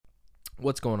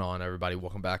What's going on, everybody?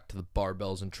 Welcome back to the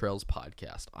Barbells and Trails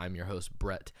podcast. I'm your host,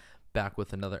 Brett, back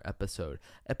with another episode.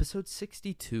 Episode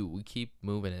 62. We keep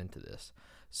moving into this.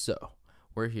 So,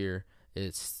 we're here.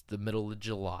 It's the middle of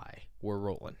July. We're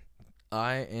rolling.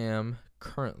 I am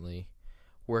currently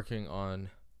working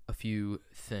on a few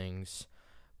things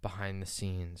behind the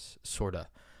scenes, sorta.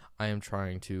 I am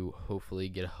trying to hopefully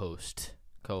get a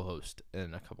co-host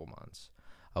in a couple months.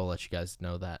 I will let you guys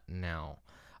know that now.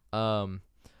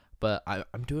 But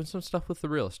I'm doing some stuff with the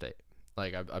real estate.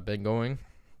 Like, I've been going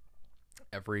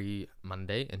every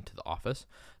Monday into the office,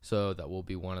 so that will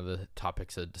be one of the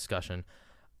topics of discussion.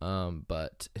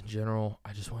 But in general,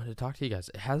 I just wanted to talk to you guys.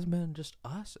 It has been just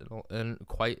us and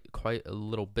quite a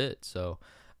little bit. So,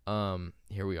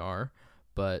 here we are.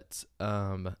 But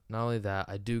not only that,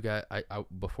 I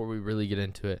before we really get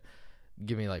into it,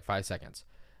 give me like 5 seconds.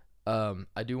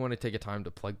 I do want to take a time to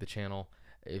plug the channel.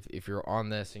 If you're on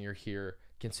this and you're here,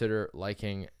 consider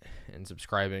liking and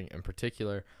subscribing. In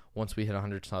particular, once we hit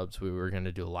 100 subs, we were going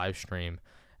to do a live stream,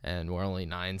 and we're only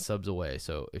 9 subs away.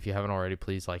 So if you haven't already,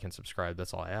 please like and subscribe.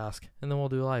 That's all I ask, and then we'll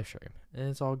do a live stream, and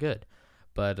it's all good.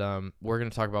 But we're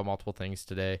going to talk about multiple things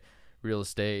today: real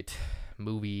estate,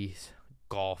 movies,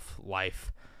 golf,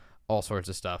 life, all sorts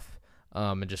of stuff,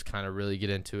 and just kind of really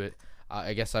get into it.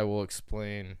 I guess I will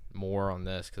explain more on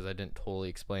this because I didn't totally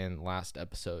explain last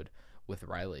episode with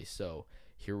Riley. So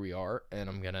here we are, and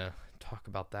I'm gonna talk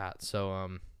about that. So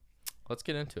let's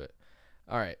get into it.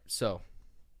 All right, so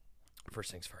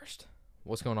first things first,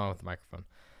 what's going on with the microphone?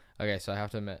 Okay, so I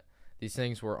have to admit, these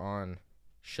things were on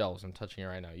shelves. I'm touching it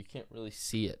right now. You can't really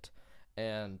see it,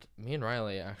 and me and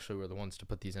Riley actually were the ones to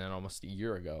put these in almost a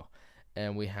year ago,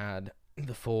 and we had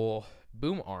the full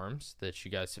boom arms that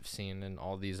you guys have seen in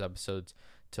all these episodes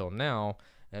till now.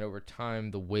 And over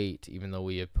time, the weight, even though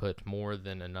we had put more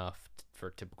than enough for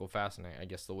typical fastening, I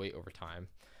guess the weight over time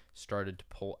started to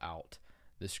pull out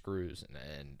the screws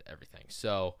and everything.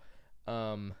 So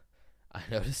I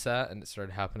noticed that, and it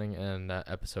started happening in that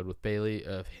episode with Bailey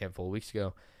a handful of weeks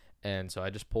ago. And so I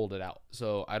just pulled it out.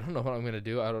 So I don't know what I'm going to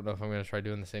do. I don't know if I'm going to try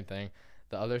doing the same thing.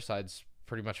 The other side's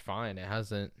pretty much fine. It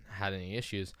hasn't had any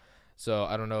issues. So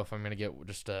I don't know if I'm going to get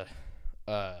just a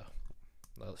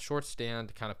short stand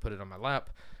to kind of put it on my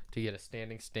lap, to get a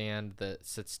standing stand that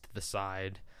sits to the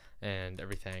side and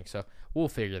everything. So we'll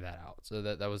figure that out. So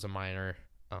that was a minor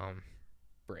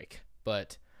break.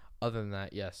 But other than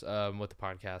that, yes, with the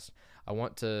podcast, I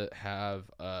want to have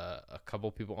a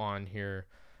couple people on here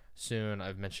soon.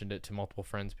 I've mentioned it to multiple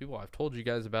friends, people I've told you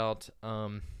guys about.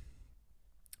 And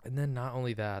then not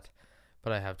only that,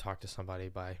 but I have talked to somebody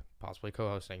by possibly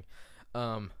co-hosting.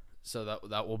 So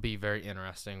that will be very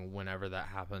interesting whenever that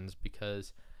happens,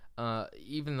 because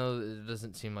even though it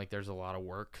doesn't seem like there's a lot of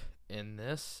work in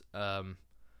this,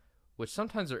 which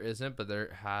sometimes there isn't, but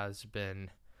there has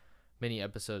been many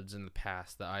episodes in the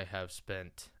past that I have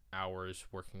spent hours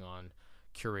working on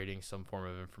curating some form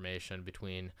of information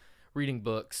between reading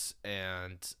books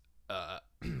and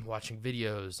watching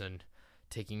videos and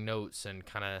taking notes and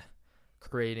kind of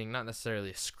creating not necessarily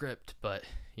a script, but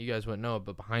you guys wouldn't know it,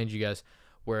 but behind you guys,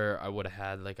 where I would have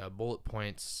had like a bullet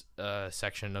points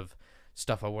section of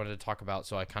stuff I wanted to talk about,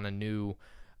 so I kind of knew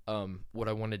what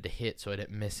I wanted to hit, so I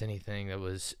didn't miss anything that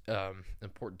was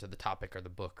important to the topic or the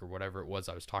book or whatever it was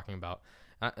I was talking about.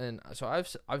 And so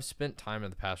I've spent time in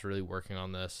the past really working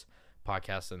on this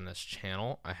podcast and this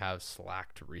channel. I have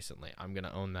slacked recently. I'm going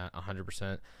to own that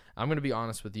 100%. I'm going to be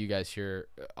honest with you guys here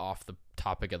off the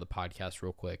topic of the podcast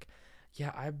real quick.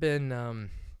 Yeah, I've been,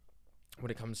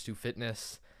 when it comes to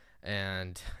fitness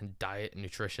and diet and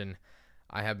nutrition,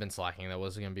 I have been slacking. That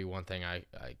wasn't going to be one thing I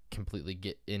completely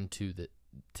get into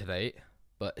today,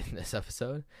 but in this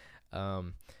episode.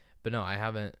 But no, I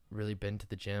haven't really been to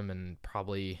the gym in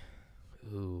probably,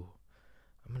 I'm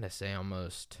going to say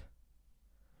almost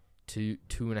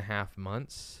 2.5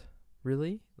 months,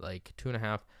 really, like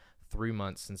 2.5-3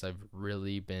 months since I've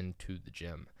really been to the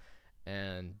gym.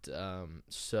 And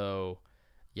so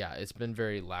yeah, it's been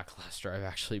very lackluster. I've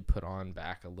actually put on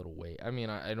back a little weight. I mean,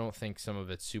 I don't think some of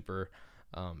it's super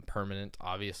permanent,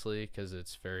 obviously, because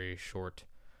it's very short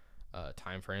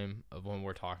time frame of when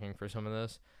we're talking for some of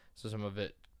this. So some of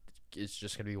it is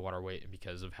just going to be water weight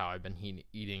because of how I've been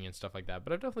eating and stuff like that.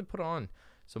 But I've definitely put on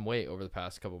some weight over the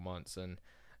past couple months, and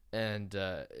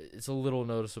it's a little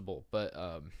noticeable. But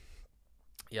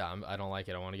yeah, I don't like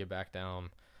it. I want to get back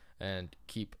down and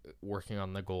keep working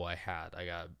on the goal I had. I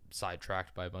got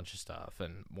sidetracked by a bunch of stuff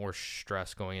and more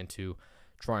stress going into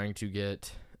trying to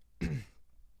get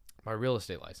my real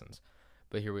estate license.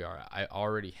 But here we are. I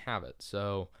already have it.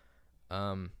 So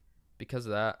because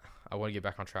of that, I want to get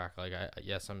back on track. Like,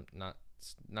 yes, I'm not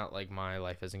It's not like my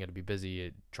life isn't going to be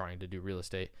busy trying to do real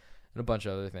estate and a bunch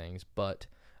of other things, but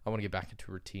I want to get back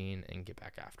into routine and get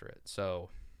back after it. So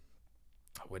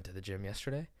I went to the gym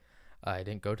yesterday. I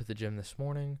didn't go to the gym this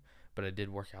morning, but I did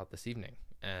work out this evening.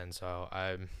 And so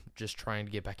I'm just trying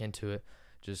to get back into it,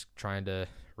 just trying to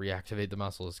reactivate the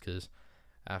muscles, because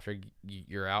after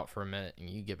you're out for a minute and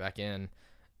you get back in,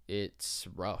 it's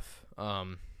rough.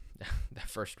 That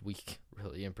first week,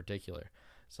 really, in particular.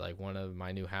 It's like one of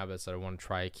my new habits that I want to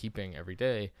try keeping every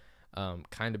day,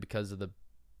 kind of because of the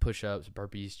push-ups,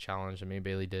 burpees challenge that me and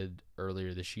Bailey did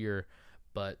earlier this year.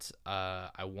 But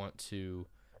I want to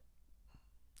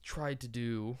try to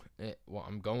do,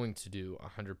 I'm going to do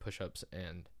 100 push-ups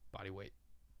and body weight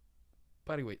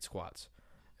squats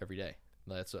every day.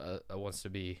 That's wants to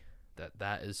be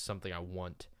that is something I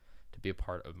want to be a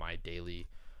part of my daily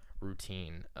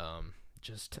routine.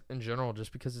 Just in general,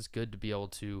 just because it's good to be able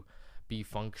to be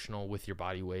functional with your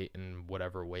body weight in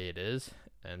whatever way it is.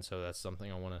 And so that's something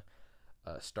I want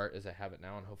to start as a habit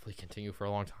now and hopefully continue for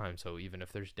a long time. So even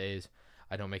if there's days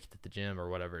I don't make it to the gym or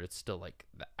whatever, it's still like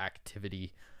the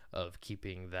activity of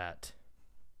keeping that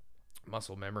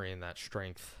muscle memory and that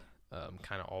strength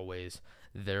kind of always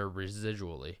there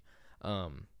residually.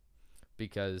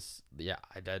 Because yeah,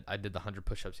 I did the 100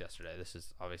 push-ups yesterday. This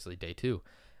is obviously day 2,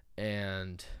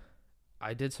 and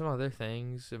I did some other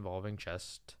things involving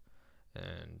chest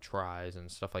and tries and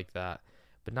stuff like that,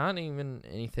 but not even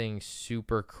anything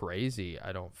super crazy,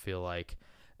 I don't feel like.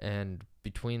 And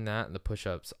between that and the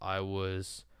push-ups, I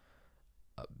was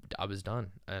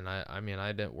done. And I mean,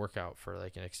 I didn't work out for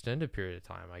like an extended period of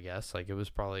time, I guess. Like it was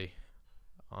probably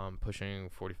pushing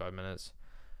 45 minutes,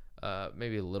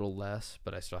 maybe a little less,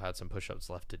 but I still had some push-ups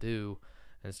left to do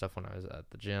and stuff when I was at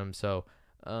the gym. So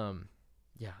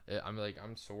yeah,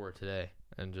 I'm sore today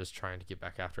and just trying to get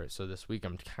back after it. So this week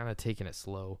I'm kind of taking it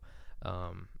slow,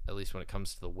 at least when it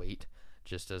comes to the weight,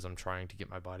 just as I'm trying to get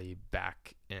my body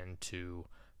back into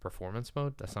performance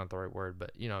mode. That's not the right word,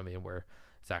 but you know what I mean, where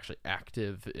it's actually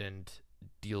active and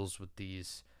deals with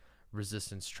these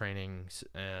resistance trainings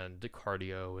and the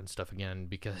cardio and stuff again,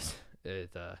 because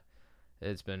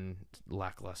it's been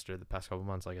lackluster the past couple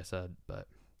months, like I said. But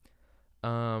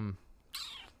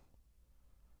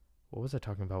what was I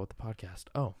talking about with the podcast?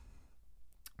 Oh,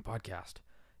 podcast.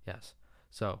 Yes.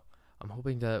 So I'm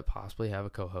hoping to possibly have a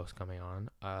co-host coming on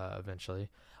eventually.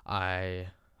 I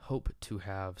hope to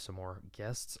have some more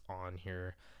guests on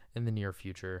here in the near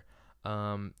future.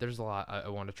 There's a lot. I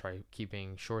want to try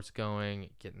keeping shorts going,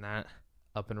 getting that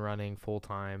up and running full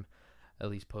time, at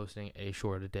least posting a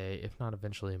short a day, if not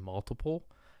eventually multiple,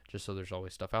 just so there's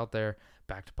always stuff out there.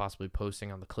 Back to possibly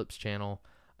posting on the Clips channel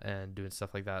and doing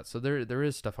stuff like that. So there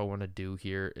is stuff I want to do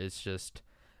here.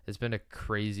 It's been a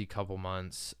crazy couple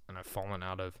months, and I've fallen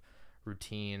out of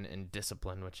routine and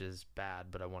discipline, which is bad,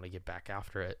 but I want to get back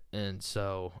after it. And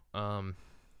so,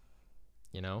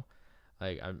 you know,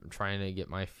 like I'm trying to get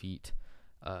my feet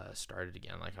started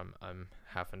again. Like I'm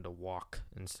having to walk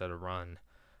instead of run,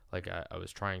 like I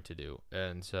was trying to do.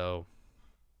 And so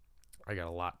I got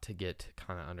a lot to get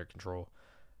kind of under control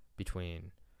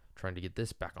between trying to get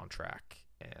this back on track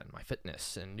and my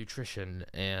fitness and nutrition,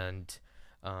 and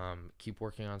keep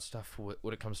working on stuff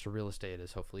when it comes to real estate,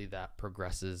 as hopefully that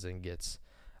progresses and gets,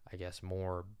 I guess,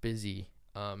 more busy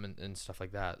and stuff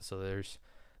like that. So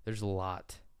there's a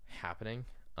lot happening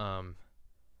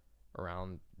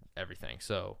around everything.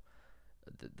 So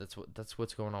that's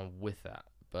what's going on with that.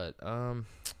 But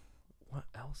what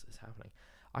else is happening?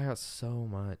 I got so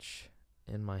much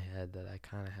in my head that I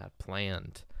kind of had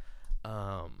planned.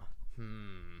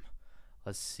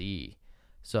 Let's see.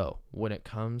 So when it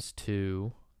comes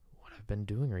to what I've been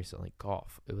doing recently,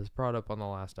 golf. It was brought up on the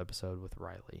last episode with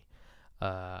Riley.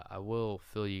 I will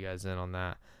fill you guys in on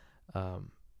that.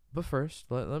 But first,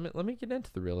 let me get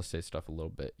into the real estate stuff a little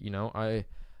bit. You know, I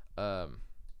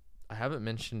haven't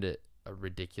mentioned it a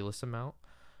ridiculous amount,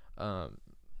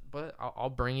 but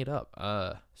I'll bring it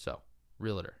up. So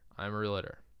realtor. I'm a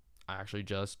realtor. I actually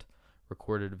just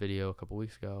recorded a video a couple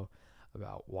weeks ago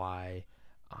about why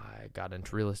I got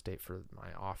into real estate for my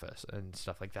office and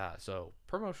stuff like that. So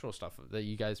promotional stuff that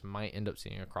you guys might end up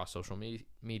seeing across social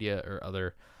media or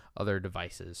other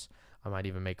devices. I might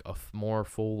even make a more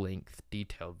full-length,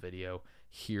 detailed video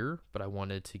here, but I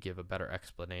wanted to give a better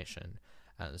explanation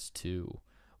as to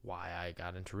why I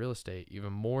got into real estate,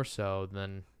 even more so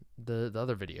than the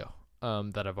other video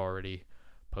that I've already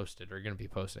posted or going to be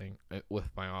posting with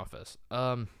my office.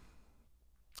 So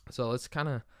let's kind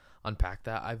of unpack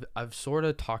that. I've sort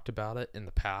of talked about it in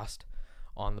the past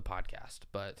on the podcast,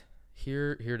 but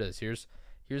here it is.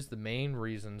 Here's the main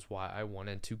reasons why I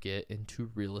wanted to get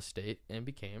into real estate and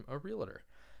became a realtor.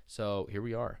 So here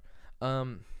we are.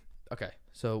 Okay,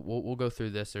 so we'll go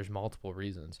through this. There's multiple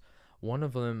reasons. One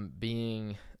of them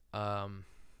being,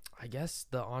 I guess,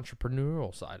 the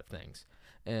entrepreneurial side of things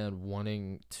and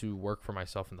wanting to work for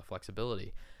myself and the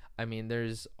flexibility. I mean,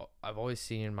 I've always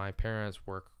seen my parents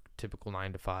work typical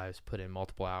 9 to 5s, put in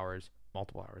multiple hours.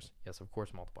 Yes, of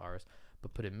course, multiple hours,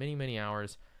 but put in many, many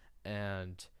hours.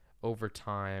 And over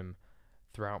time,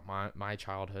 throughout my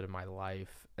childhood and my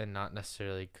life, and not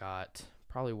necessarily got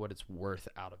probably what it's worth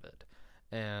out of it.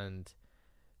 And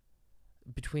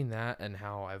between that and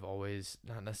how I've always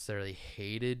not necessarily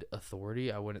hated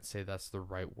authority, I wouldn't say that's the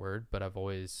right word, but I've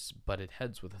always butted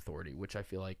heads with authority, which I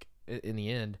feel like in the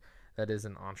end, that is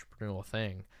an entrepreneurial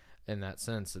thing in that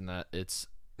sense, and that it's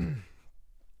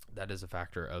that is a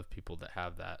factor of people that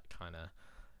have that kind of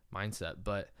mindset.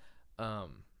 But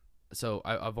so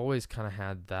I've always kind of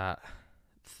had that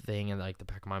thing in like the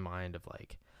back of my mind of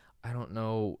like, I don't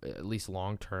know, at least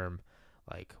long term,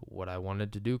 like what I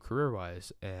wanted to do career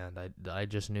wise. And I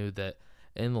just knew that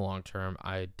in the long term,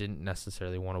 I didn't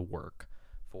necessarily want to work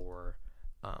for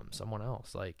someone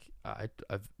else. Like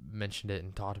I've mentioned it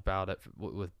and talked about it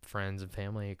with friends and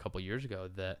family a couple years ago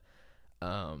that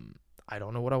I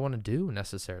don't know what I want to do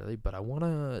necessarily, but I want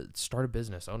to start a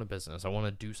business, own a business. I want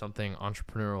to do something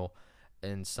entrepreneurial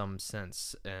in some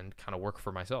sense and kind of work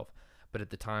for myself. But at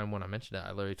the time when I mentioned it,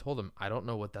 I literally told them, I don't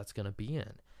know what that's going to be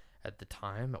in. At the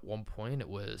time, at one point, it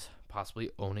was possibly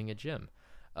owning a gym.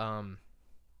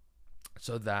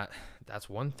 So that's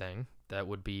one thing that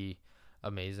would be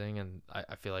amazing, and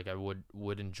I feel like I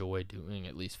would enjoy doing,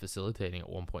 at least facilitating at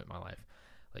one point in my life.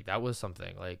 Like that was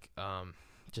something like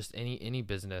just any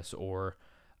business or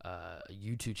a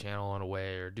YouTube channel in a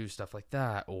way, or do stuff like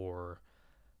that. Or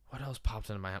what else pops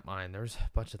into my mind? There's a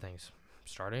bunch of things.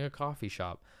 Starting a coffee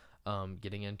shop,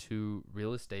 getting into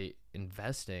real estate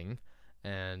investing,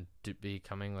 and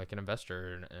becoming like an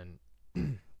investor, and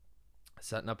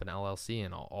setting up an LLC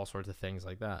and all sorts of things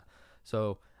like that.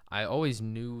 So I always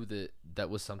knew that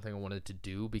was something I wanted to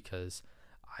do, because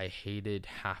I hated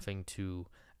having to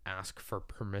ask for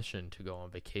permission to go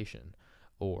on vacation,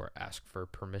 or ask for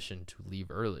permission to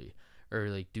leave early, or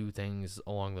like do things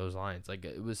along those lines. Like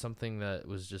it was something that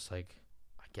was just like,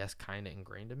 I guess, kind of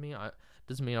ingrained in me.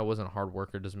 Doesn't mean I wasn't a hard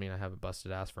worker, doesn't mean I haven't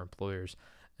busted ass for employers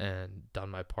and done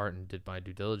my part and did my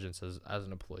due diligence as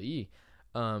an employee.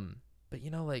 But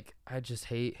like I just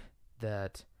hate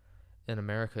that in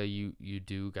America you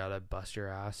do gotta bust your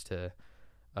ass to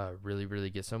really,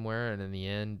 really get somewhere, and in the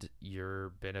end you're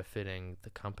benefiting the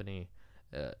company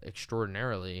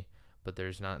extraordinarily, but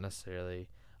there's not necessarily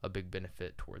a big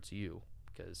benefit towards you,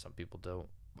 because some people don't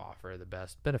offer the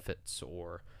best benefits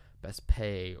or best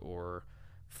pay or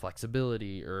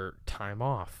flexibility or time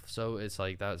off. So it's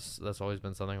like that's always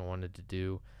been something I wanted to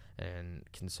do, and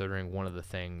considering one of the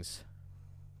things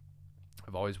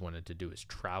I've always wanted to do is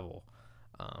travel.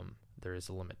 There is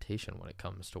a limitation when it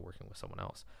comes to working with someone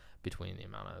else, between the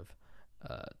amount of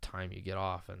time you get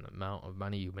off and the amount of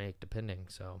money you make, depending.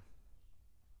 So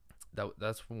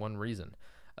that's one reason.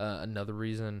 Another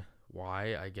reason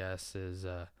why, I guess, is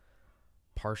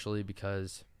partially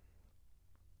because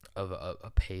of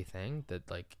a pay thing, that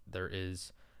like there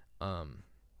is something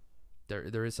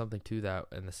to that,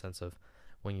 in the sense of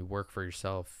when you work for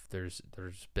yourself, there's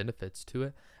benefits to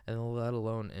it, and let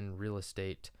alone in real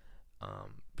estate,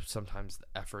 sometimes the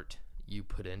effort you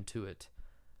put into it,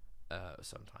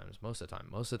 most of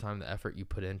the time the effort you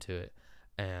put into it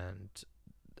and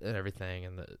everything,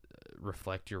 and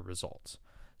reflect your results.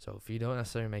 So if you don't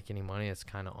necessarily make any money, it's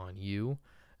kind of on you.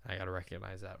 I got to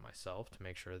recognize that myself to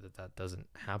make sure that doesn't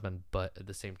happen. But at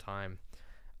the same time,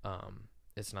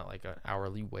 it's not like an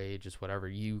hourly wage. It's whatever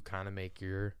you kind of make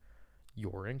your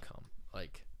income.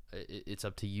 Like it's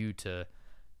up to you to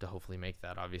hopefully make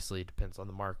that. Obviously, it depends on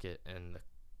the market and the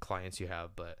clients you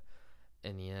have, but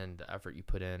in the end, the effort you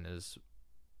put in is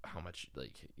how much,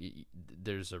 like,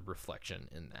 there's a reflection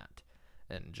in that,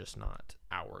 and just not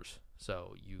hours.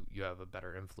 So you have a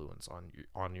better influence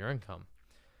on your income.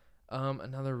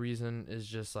 Another reason is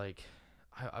just like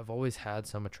I've always had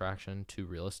some attraction to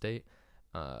real estate.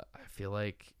 I feel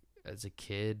like as a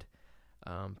kid,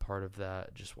 part of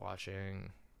that, just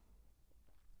watching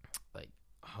like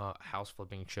house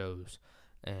flipping shows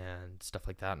and stuff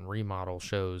like that, and remodel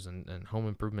shows and home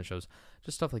improvement shows,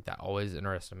 just stuff like that always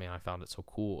interested me. I found it so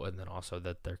cool. And then also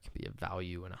that there can be a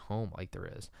value in a home like there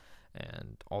is,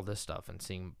 and all this stuff, and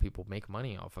seeing people make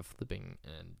money off of flipping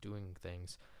and doing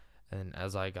things. And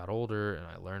as I got older and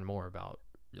I learned more about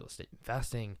real estate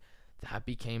investing, that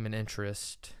became an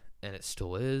interest, and it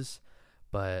still is.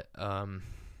 But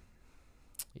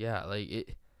yeah,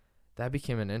 like that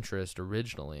became an interest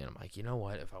originally. And I'm like, you know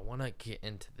what? If I want to get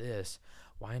into this,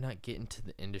 why not get into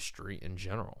the industry in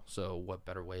general? So what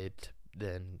better way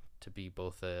than to be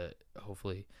both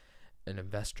hopefully an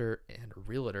investor and a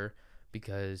realtor,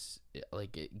 because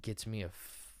it gets me a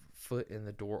foot in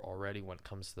the door already when it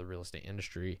comes to the real estate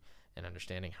industry and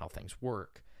understanding how things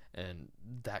work and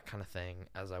that kind of thing.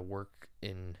 As I work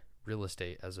in real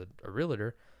estate as a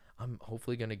realtor, I'm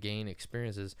hopefully going to gain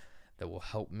experiences that will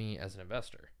help me as an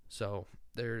investor. So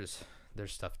there's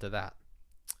stuff to that.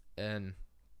 And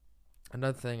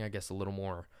another thing, I guess a little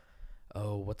more,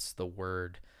 what's the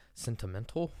word,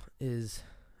 sentimental, is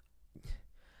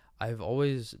I've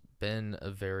always been a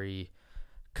very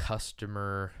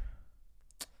customer,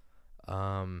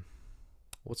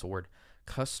 what's the word,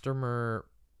 customer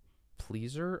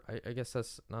pleaser. I guess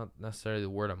that's not necessarily the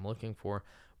word I'm looking for,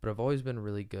 but I've always been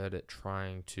really good at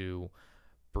trying to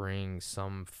bring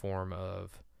some form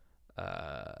of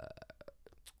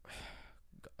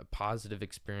positive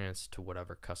experience to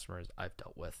whatever customers I've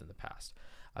dealt with in the past.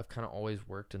 I've kind of always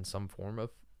worked in some form of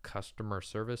customer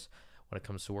service when it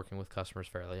comes to working with customers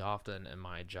fairly often, and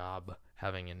my job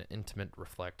having an intimate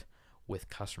reflect with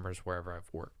customers wherever I've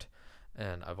worked.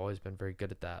 And I've always been very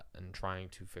good at that and trying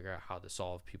to figure out how to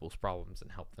solve people's problems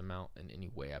and help them out in any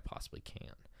way I possibly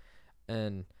can.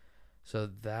 And so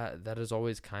that has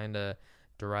always kind of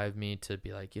drive me to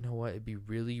be like, you know what, it'd be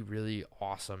really, really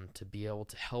awesome to be able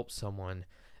to help someone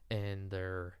in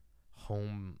their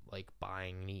home, like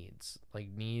buying needs,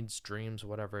 dreams,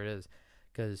 whatever it is.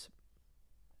 Because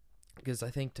I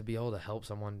think to be able to help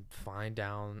someone find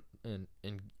down and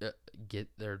get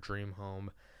their dream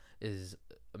home is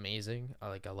amazing.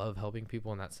 I love helping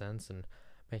people in that sense and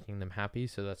making them happy.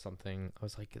 So that's something I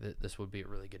was like, this would be a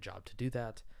really good job to do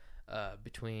that,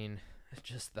 between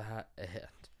just that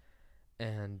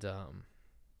and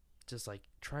just like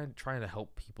trying to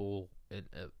help people in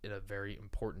a very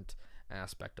important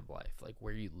aspect of life, like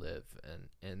where you live and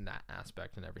in that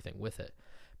aspect and everything with it.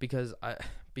 Because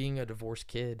being a divorced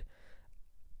kid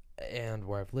and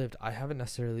where I've lived, I haven't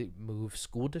necessarily moved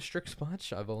school districts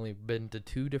much. I've only been to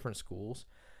 2 different schools,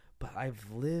 but I've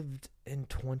lived in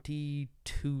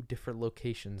 22 different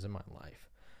locations in my life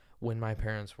when my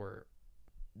parents were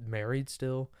married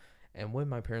still and when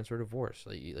my parents were divorced.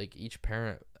 Like each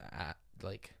parent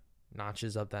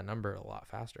notches up that number a lot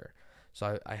faster.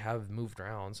 So I have moved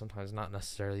around, sometimes not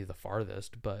necessarily the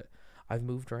farthest, but I've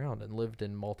moved around and lived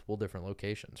in multiple different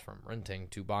locations, from renting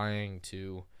to buying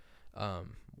to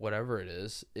whatever it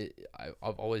is.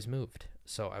 I've always moved.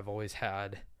 So I've always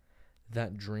had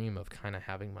that dream of kind of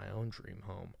having my own dream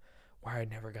home where I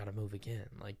never got to move again.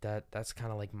 Like that's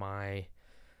kind of like I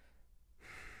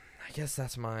guess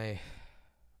that's my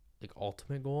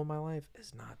ultimate goal in my life,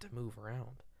 is not to move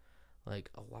around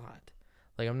a lot.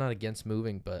 I'm not against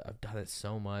moving, but I've done it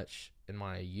so much in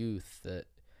my youth that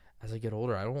as I get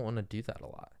older, I don't want to do that a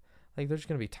lot. There's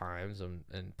going to be times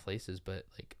and places, but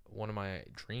one of my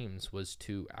dreams was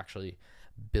to actually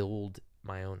build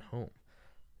my own home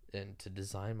and to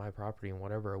design my property in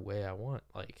whatever way I want.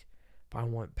 If I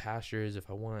want pastures, if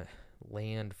I want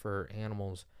land for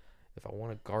animals, if I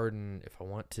want a garden, if I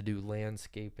want to do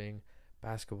landscaping,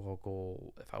 basketball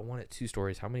goal, if I want it 2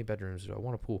 stories, how many bedrooms do I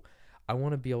want a pool? I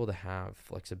want to be able to have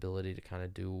flexibility to kind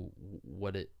of do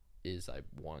what it is I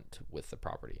want with the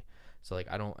property. So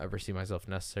I don't ever see myself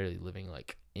necessarily living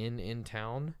in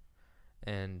town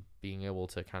and being able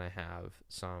to kind of have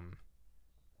some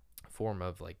form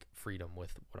of freedom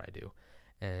with what I do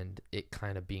and it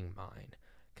kind of being mine,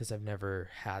 because I've never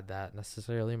had that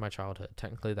necessarily in my childhood.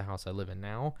 Technically the house I live in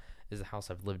now is the house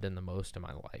I've lived in the most in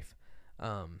my life.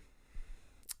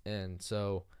 And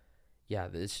so yeah,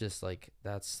 it's just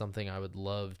that's something I would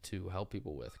love to help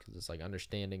people with, because it's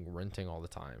understanding renting all the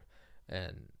time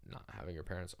and not having your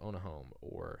parents own a home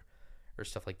or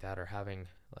stuff like that, or having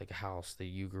a house that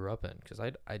you grew up in, because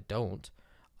I don't.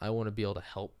 I want to be able to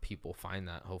help people find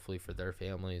that, hopefully for their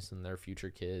families and their future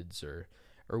kids or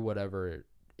whatever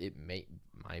it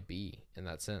might be in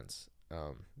that sense,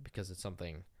 because it's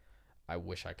something I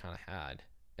wish I kind of had.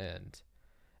 And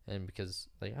because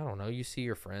I don't know, you see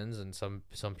your friends and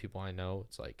some people I know,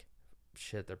 it's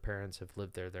shit, their parents have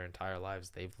lived there their entire lives.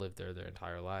 They've lived there their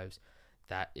entire lives.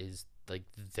 That is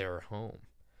their home.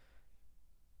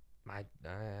 I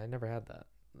never had that.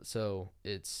 So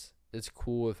it's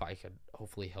cool if I could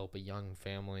hopefully help a young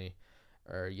family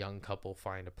or a young couple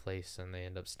find a place and they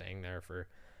end up staying there for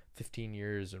 15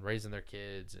 years and raising their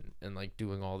kids and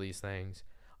doing all these things.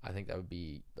 I think that would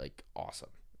be awesome.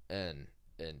 And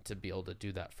to be able to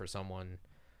do that for someone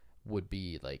would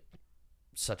be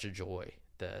such a joy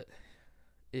that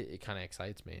it kind of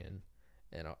excites me.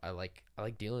 and I like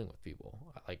dealing with people.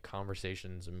 I like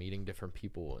conversations and meeting different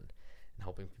people and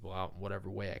helping people out in whatever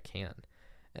way I can.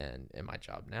 And in my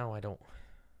job now,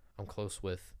 I'm close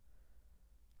with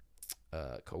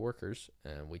coworkers,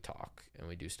 and we talk and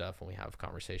we do stuff and we have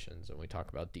conversations and we talk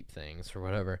about deep things or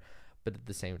whatever. But at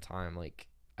the same time, like,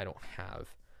 I don't have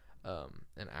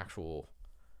an actual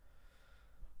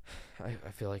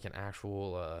I feel like an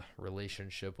actual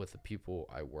relationship with the people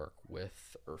I work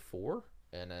with or for.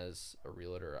 And as a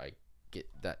realtor, I get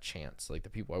that chance. Like, the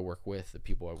people I work with, the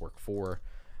people I work for,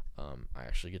 I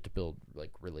actually get to build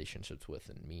like relationships with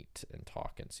and meet and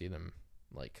talk and see them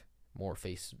like more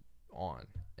face on.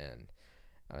 And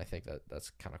I think that that's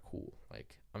kind of cool.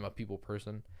 Like, I'm a people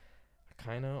person. I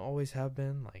kind of always have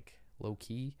been, like, low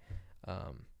key,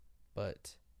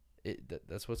 but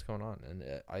that's what's going on, and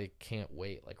I can't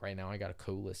wait. Like, right now, I got a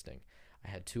co-listing. I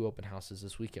had 2 open houses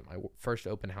this weekend. My first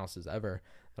open houses ever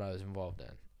that I was involved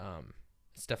in.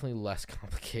 It's definitely less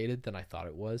complicated than I thought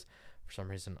it was. For some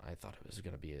reason, I thought it was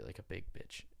gonna be like a big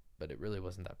bitch, but it really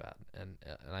wasn't that bad. And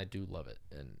I do love it,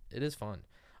 and it is fun.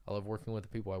 I love working with the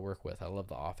people I work with. I love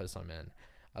the office I'm in.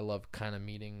 I love kind of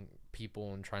meeting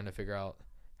people and trying to figure out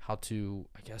how to,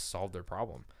 I guess, solve their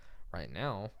problem. Right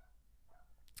now,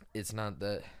 it's not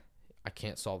that I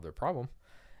can't solve their problem.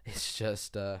 It's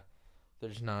just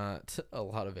there's not a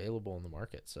lot available in the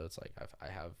market. So it's like I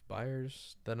have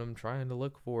buyers that I'm trying to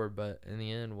look for, but in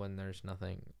the end, when there's not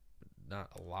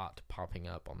a lot popping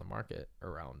up on the market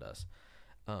around us,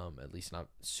 at least not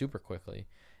super quickly,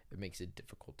 it makes it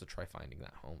difficult to try finding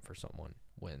that home for someone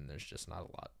when there's just not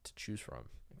a lot to choose from,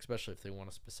 especially if they want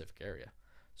a specific area.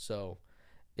 So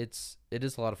it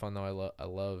is a lot of fun though. I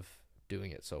love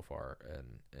doing it so far,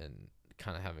 and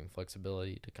kind of having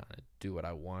flexibility to kind of do what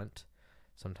I want.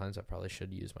 Sometimes I probably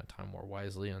should use my time more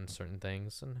wisely on certain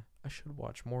things, and I should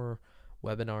watch more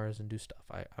webinars and do stuff.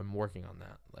 I'm working on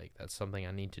that. Like, that's something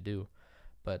I need to do.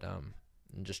 But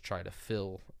and just try to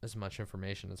fill as much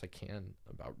information as I can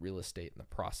about real estate and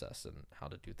the process and how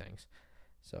to do things.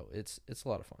 So it's a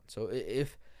lot of fun. So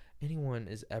if anyone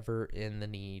is ever in the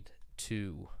need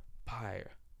to buy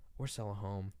or sell a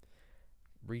home,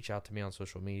 reach out to me on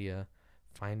social media.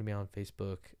 Find me on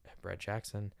Facebook at Brett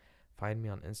Jackson. Find me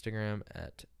on Instagram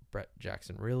at Brett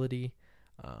Jackson Realty.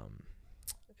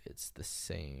 It's the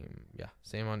same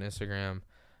on Instagram,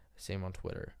 same on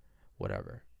Twitter,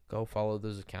 whatever. Go follow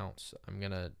those accounts. I'm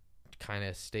gonna kind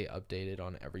of stay updated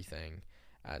on everything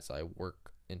as I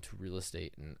work into real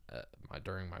estate and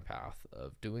during my path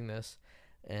of doing this.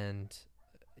 And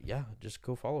yeah, just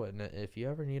go follow it. And if you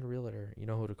ever need a realtor, you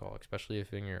know who to call, especially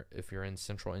if you're in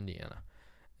Central Indiana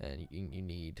and you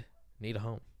need a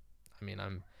home. I mean,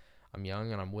 I'm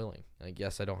young and I'm willing. I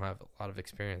guess I don't have a lot of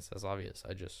experience. That's obvious.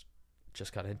 I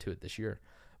just got into it this year,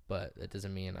 but that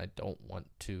doesn't mean I don't want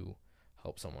to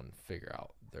help someone figure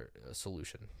out a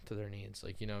solution to their needs.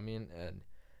 Like, you know what I mean?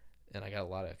 And I got a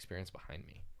lot of experience behind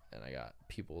me, and I got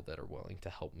people that are willing to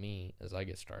help me as I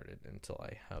get started until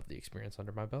I have the experience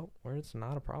under my belt where it's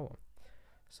not a problem.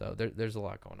 So there's a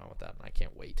lot going on with that, and I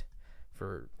can't wait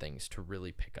for things to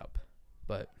really pick up.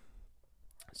 But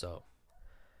so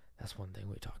that's one thing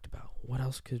we talked about. What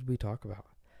else could we talk about?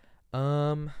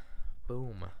 Boom.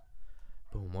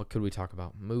 What could we talk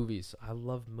about? Movies. I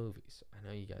love movies. I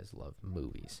know you guys love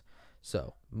movies.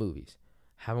 So, movies.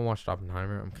 Haven't watched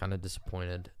Oppenheimer. I'm kind of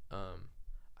disappointed.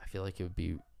 I feel like it would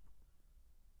be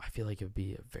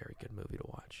a very good movie to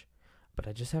watch, but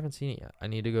I just haven't seen it yet. I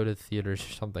need to go to the theaters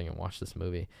or something and watch this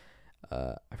movie.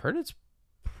 I've heard it's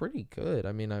pretty good.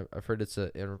 I mean, I've heard it's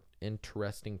an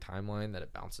interesting timeline, that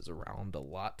it bounces around a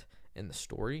lot in the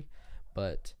story,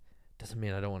 but doesn't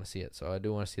mean I don't want to see it. So I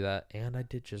do want to see that. And I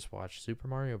did just watch Super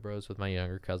Mario Bros. With my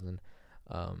younger cousin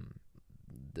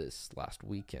this last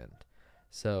weekend.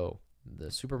 So the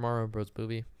Super Mario Bros.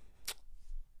 Movie,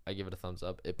 I give it a thumbs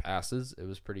up. It passes. It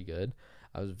was pretty good.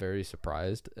 I was very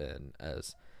surprised, and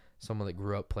as someone that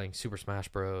grew up playing Super Smash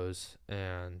Bros.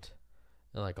 and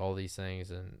like all these things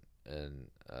and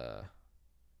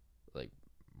like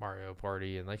Mario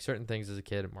Party and like certain things as a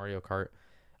kid, Mario Kart,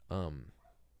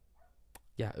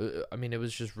 I mean, it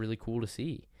was just really cool to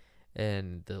see,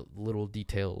 and the little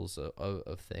details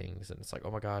of things, and it's like,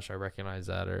 oh my gosh, I recognize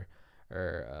that, or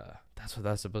that's what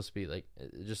that's supposed to be, like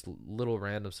just little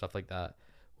random stuff like that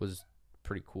was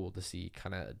pretty cool to see,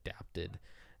 kind of adapted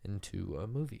into a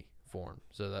movie form.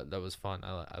 So that was fun.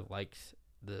 I liked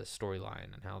the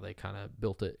storyline and how they kind of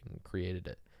built it and created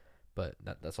it, but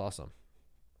that's awesome.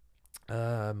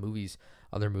 Other movies,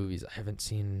 I haven't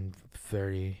seen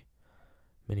very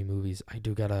many movies. I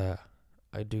do got a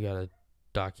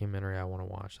documentary I want to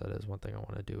watch. That is one thing I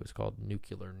want to do. It's called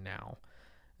Nuclear Now,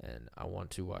 and I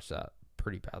want to watch that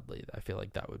pretty badly. I feel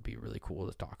like that would be really cool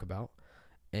to talk about.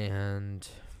 And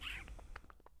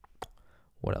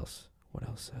what else? What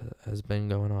else has been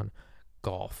going on?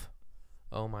 Golf.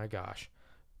 Oh my gosh.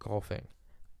 Golfing.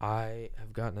 I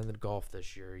have gotten into golf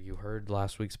this year. You heard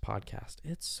last week's podcast.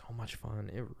 It's so much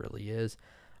fun. It really is.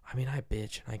 I mean, I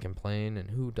bitch and I complain, and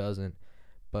who doesn't?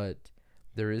 But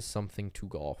there is something to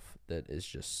golf that is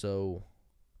just so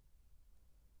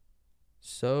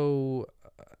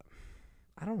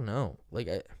I don't know. Like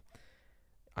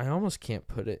I almost can't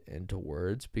put it into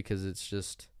words because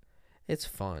it's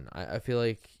fun. I feel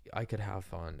like I could have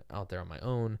fun out there on my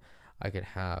own. I could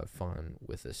have fun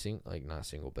with not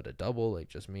single, but a double, like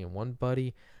just me and one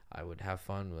buddy. I would have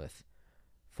fun with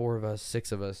 4 of us,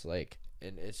 6 of us, like,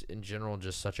 and it's in general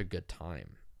just such a good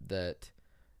time that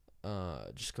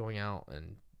just going out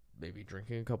and maybe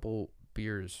drinking a couple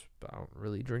beers. I don't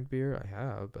really drink beer. I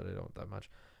have, but I don't that much.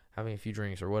 Having a few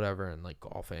drinks or whatever, and like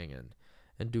golfing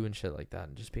and doing shit like that,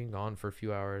 and just being gone for a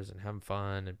few hours and having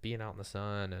fun and being out in the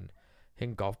sun and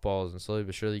hitting golf balls and slowly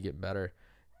but surely getting better.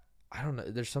 I don't know.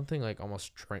 There's something like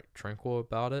almost tranquil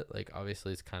about it. Like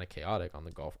obviously it's kind of chaotic on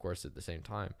the golf course at the same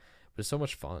time, but it's so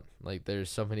much fun. Like there's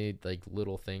so many like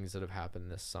little things that have happened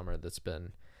this summer that's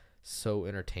been so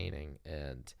entertaining,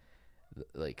 and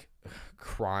like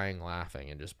crying, laughing,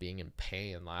 and just being in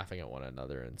pain, laughing at one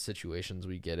another, and situations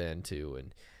we get into,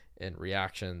 and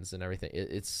reactions and everything.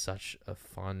 It's such a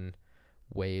fun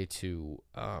way to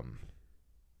I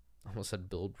almost said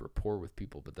build rapport with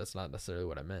people, but that's not necessarily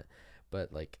what I meant.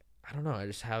 But like I don't know, I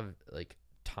just have like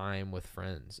time with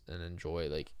friends and enjoy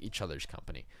like each other's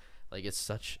company. Like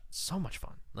it's so much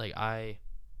fun. Like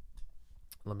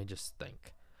let me just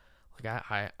think. Like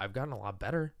I've gotten a lot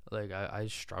better. Like I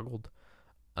struggled.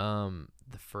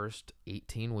 The first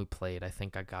 18 we played, I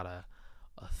think I got a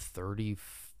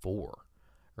 34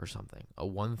 or something. A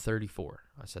 134.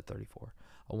 I said 34.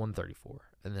 A 134.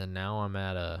 And then now I'm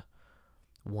at a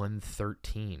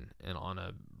 113 and on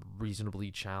a reasonably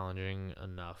challenging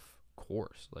enough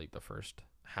course. Like the first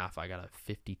half I got a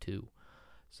 52.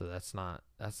 So that's not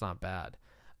bad.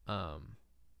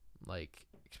 Like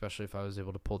especially if I was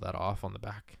able to pull that off on the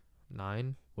back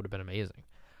 9 would have been amazing.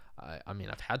 I mean,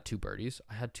 I've had 2 birdies.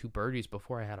 I had 2 birdies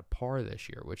before I had a par this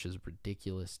year, which is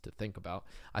ridiculous to think about.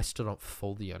 I still don't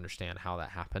fully understand how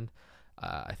that happened.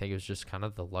 I think it was just kind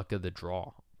of the luck of the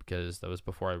draw, because that was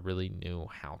before I really knew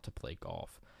how to play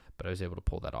golf. But I was able to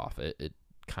pull that off. It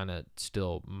kind of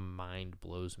still mind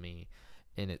blows me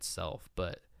in itself.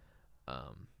 But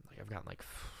like I've gotten like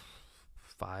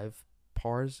 5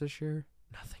 pars this year.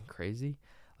 Nothing crazy.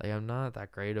 Like I'm not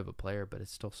that great of a player, but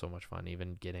it's still so much fun,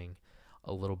 even getting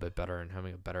a little bit better and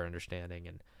having a better understanding.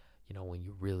 And you know, when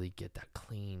you really get that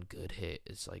clean good hit,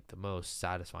 it's like the most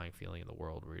satisfying feeling in the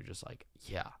world, where you're just like,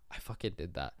 yeah, I fucking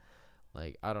did that.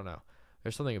 Like I don't know,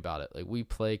 there's something about it. Like we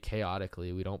play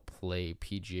chaotically. We don't play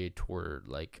PGA Tour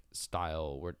like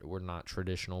style. We're not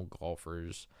traditional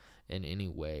golfers in any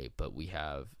way, but we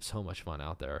have so much fun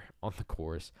out there on the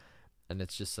course, and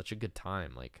it's just such a good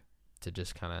time. Like to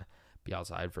just kind of be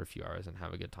outside for a few hours and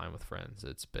have a good time with friends.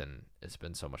 It's been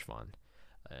so much fun.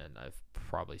 And I've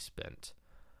probably spent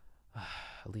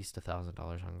at least $1,000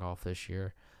 on golf this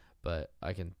year, but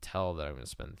I can tell that I'm going to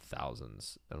spend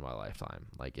thousands in my lifetime.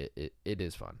 Like it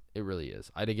is fun. It really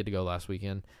is. I didn't get to go last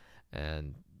weekend,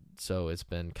 and so it's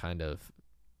been kind of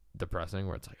depressing,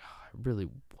 where it's like, oh, I really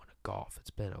want to golf. It's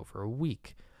been over a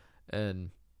week,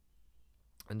 and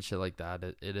shit like that.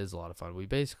 It is a lot of fun.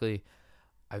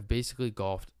 I've basically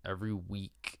golfed every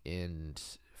week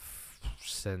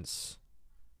since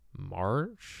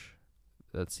March.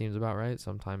 That seems about right.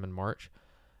 Sometime in March,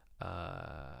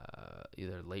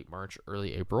 either late March,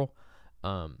 early April,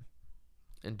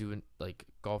 and doing like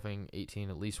golfing 18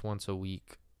 at least once a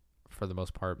week for the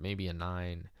most part, maybe a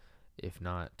 9, if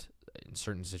not in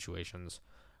certain situations,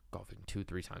 golfing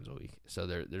 2-3 times a week. So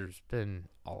there's been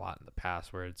a lot in the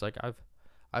past where it's like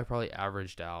I've probably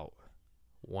averaged out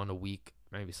 1 a week,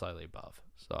 maybe slightly above.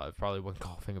 So I've probably went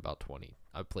golfing about 20.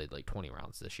 I've played like 20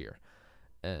 rounds this year.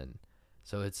 And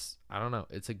so I don't know,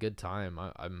 it's a good time.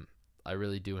 I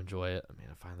really do enjoy it. I mean,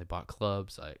 I finally bought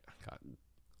clubs. I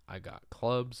got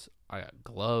clubs. I got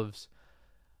gloves.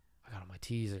 I got all my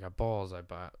tees. I got balls. I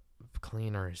bought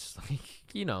cleaners.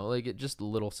 Like, you know, like it just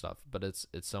little stuff, but it's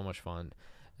so much fun.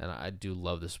 And I do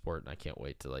love the sport, and I can't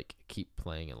wait to like keep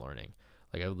playing and learning.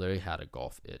 Like I literally had a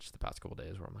golf itch the past couple of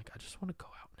days, where I'm like, I just want to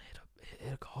go out and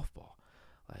hit a golf ball.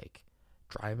 Like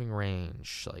driving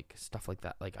range, like stuff like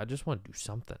that. Like I just want to do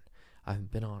something. I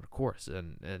haven't been on a course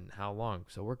in how long?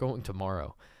 So we're going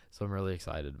tomorrow. So I'm really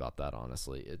excited about that,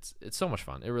 honestly. It's so much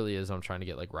fun. It really is. I'm trying to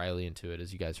get like Riley into it,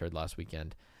 as you guys heard last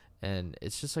weekend. and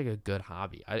it's just like a good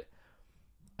hobby. I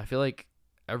feel like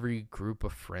every group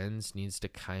of friends needs to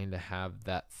kind of have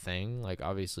that thing. Like,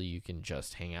 obviously you can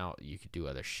just hang out, you could do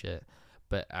other shit,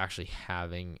 but actually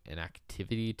having an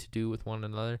activity to do with one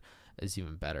another is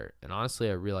even better. And honestly,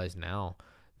 I realize now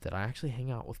that I actually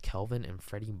hang out with Kelvin and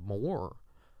Freddie more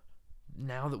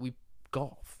now that we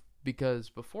golf, because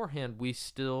beforehand we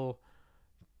still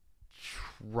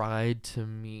tried to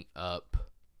meet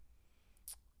up.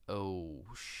 Oh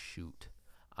shoot,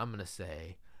 I'm gonna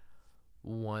say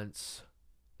once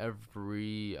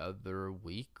every other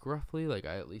week, roughly. Like,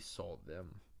 I at least saw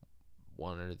them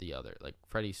one or the other. Like,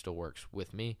 Freddie still works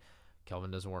with me.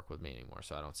 Kelvin doesn't work with me anymore,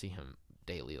 so I don't see him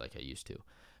daily like I used to.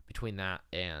 Between that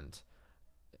and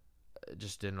it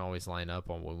just didn't always line up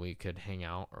on when we could hang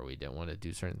out, or we didn't want to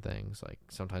do certain things. Like,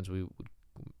 sometimes we would,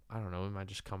 I don't know, we might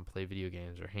just come play video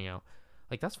games or hang out.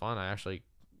 Like, that's fun. It'd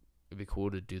be cool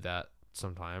to do that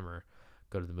sometime, or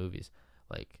go to the movies.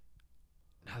 Like,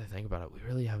 now that I think about it, we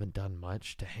really haven't done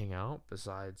much to hang out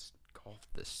besides golf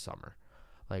this summer.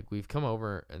 Like, we've come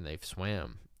over and they've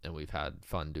swam, and we've had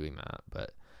fun doing that.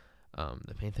 But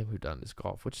the main thing we've done is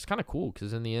golf, which is kind of cool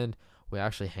because in the end, we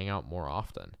actually hang out more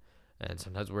often. And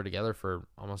sometimes we're together for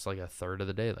almost like a third of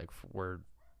the day. Like, we're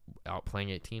out playing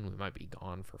 18, we might be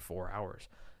gone for 4 hours.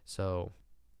 So,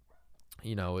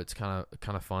 it's kind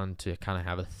of fun to kind of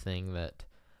have a thing that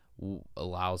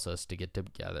allows us to get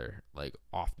together like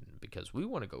often, because we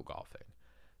want to go golfing.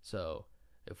 So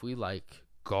if we like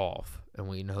golf and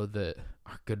we know that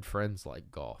our good friends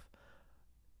like golf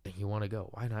and you want to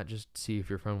go, why not just see if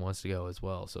your friend wants to go as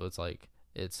well? So it's like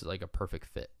a perfect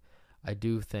fit. I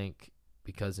do think,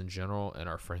 because in general in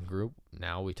our friend group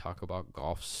now we talk about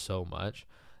golf so much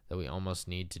that we almost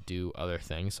need to do other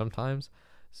things sometimes.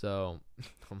 So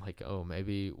I'm like, oh,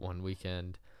 maybe one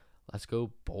weekend let's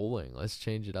go bowling. Let's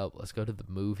change it up. Let's go to the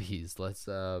movies. Let's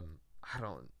I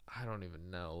don't even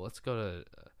know. Let's go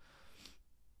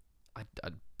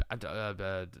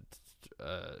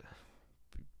to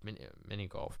mini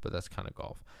golf, but that's kind of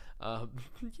golf.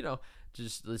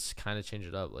 Just let's kind of change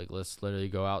it up. Like, let's literally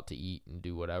go out to eat and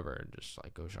do whatever and just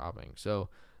like go shopping. So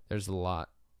there's a lot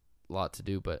to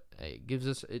do, but it gives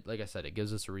us, like I said, it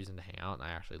gives us a reason to hang out, and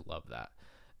I actually love that.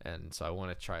 And so I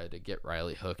want to try to get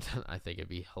Riley hooked. I think it'd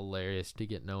be hilarious to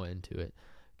get Noah into it,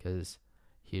 because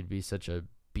he'd be such a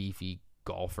beefy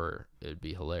golfer. It'd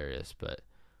be hilarious, but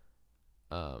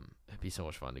it'd be so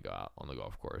much fun to go out on the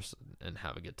golf course and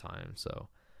have a good time. So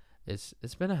it's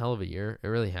been a hell of a year. It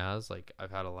really has. Like, I've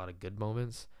had a lot of good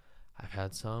moments. I've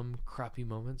had some crappy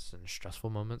moments and stressful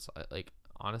moments.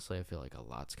 Honestly, I feel like a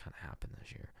lot's kind of happened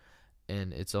this year,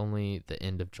 and it's only the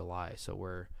end of July, so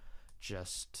we're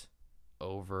just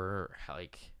over,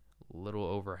 like, little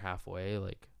over halfway.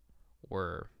 Like,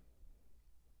 we're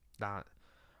not,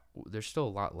 there's still a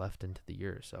lot left into the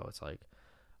year, so it's like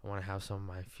I want to have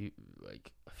a few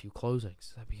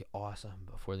closings. That'd be awesome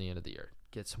before the end of the year.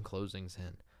 Get some closings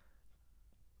in,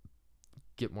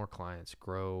 get more clients,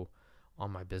 grow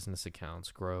on my business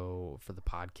accounts, grow for the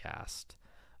podcast,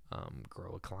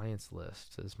 grow a clients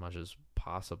list as much as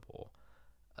possible.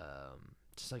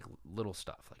 Just like little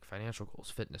stuff, like financial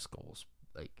goals, fitness goals,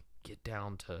 like get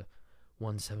down to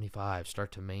 175,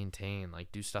 start to maintain,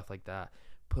 like do stuff like that,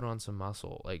 put on some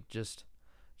muscle, like just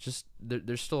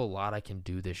there's still a lot I can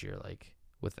do this year, like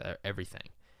with everything.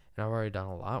 And I've already done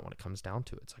a lot when it comes down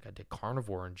to it. It's like I did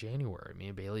carnivore in January. Me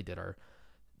and Bailey did our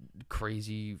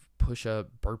crazy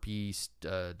push-up burpee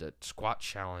squat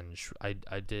challenge. I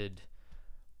did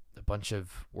a bunch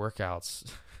of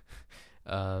workouts.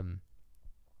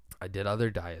 I did other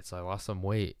diets. I lost some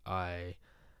weight.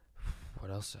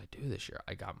 What else did I do this year?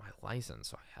 I got my license,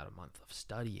 so I had a month of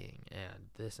studying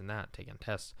and this and that, taking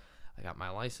tests. I got my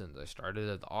license. I started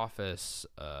at the office.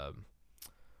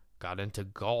 Got into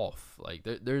golf. Like,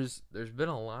 there's been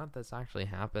a lot that's actually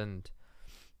happened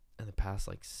in the past,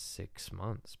 like, 6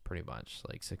 months, pretty much,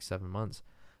 like 6-7 months.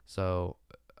 So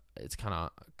it's kind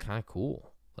of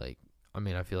cool. Like, I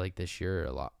mean, I feel like this year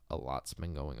a lot's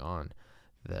been going on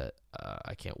that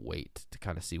I can't wait to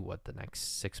kind of see what the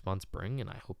next 6 months bring,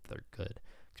 and I hope they're good.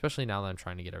 Especially now that I'm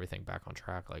trying to get everything back on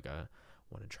track. Like, I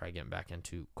want to try getting back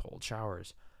into cold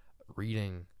showers,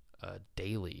 reading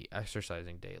daily,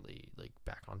 exercising daily, like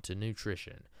back onto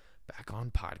nutrition, back on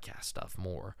podcast stuff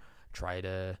more. Try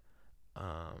to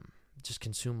just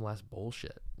consume less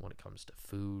bullshit when it comes to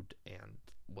food and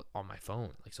what on my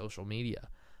phone, like social media.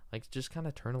 Like, just kind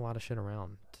of turn a lot of shit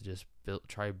around to just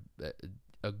try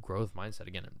a growth mindset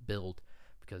again and build,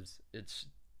 because it's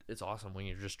awesome when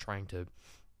you're just trying to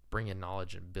bring in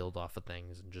knowledge and build off of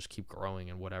things and just keep growing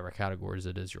in whatever categories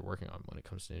it is you're working on when it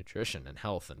comes to nutrition and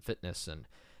health and fitness and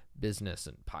business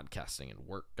and podcasting and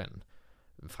work and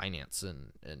finance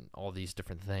and all these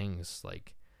different things.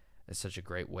 Like, it's such a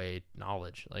great way,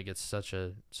 knowledge, like it's such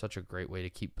a great way to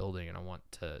keep building, and I want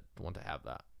to have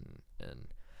that,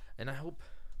 and I hope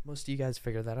most of you guys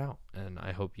figure that out, and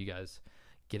I hope you guys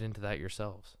get into that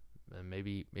yourselves. And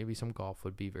maybe some golf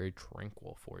would be very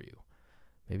tranquil for you.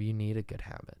 Maybe you need a good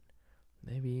habit.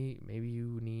 Maybe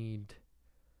you need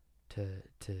to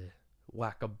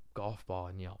whack a golf ball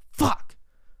and yell "fuck"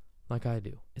 like I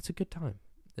do. It's a good time.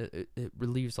 It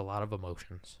relieves a lot of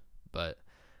emotions, but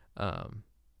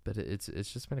it's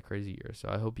just been a crazy year. So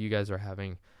I hope you guys are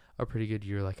having a pretty good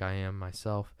year like I am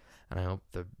myself, and I hope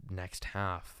the next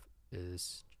half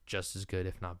is just as good,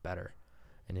 if not better,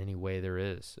 in any way there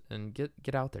is. And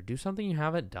get out there, do something you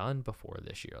haven't done before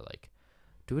this year. Like,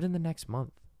 do it in the next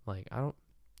month. Like,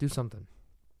 do something.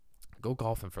 Go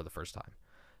golfing for the first time.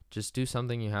 Just do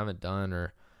something you haven't done,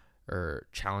 or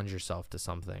challenge yourself to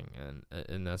something.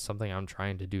 And that's something I'm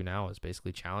trying to do now, is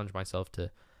basically challenge myself to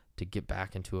get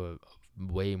back into a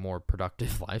way more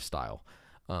productive lifestyle.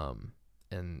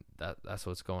 And that's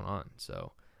what's going on.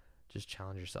 So just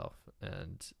challenge yourself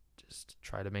and just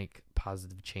try to make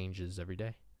positive changes every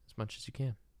day as much as you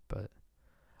can. But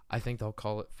I think they'll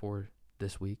call it for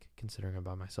this week, considering I'm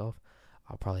by myself.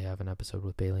 I'll probably have an episode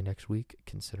with Bailey next week,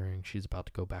 considering she's about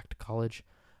to go back to college.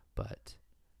 But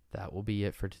that will be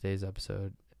it for today's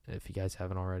episode. If you guys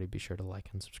haven't already, be sure to like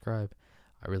and subscribe.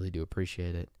 I really do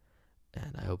appreciate it.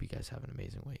 And I hope you guys have an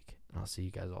amazing week. And I'll see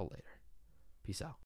you guys all later. Peace out.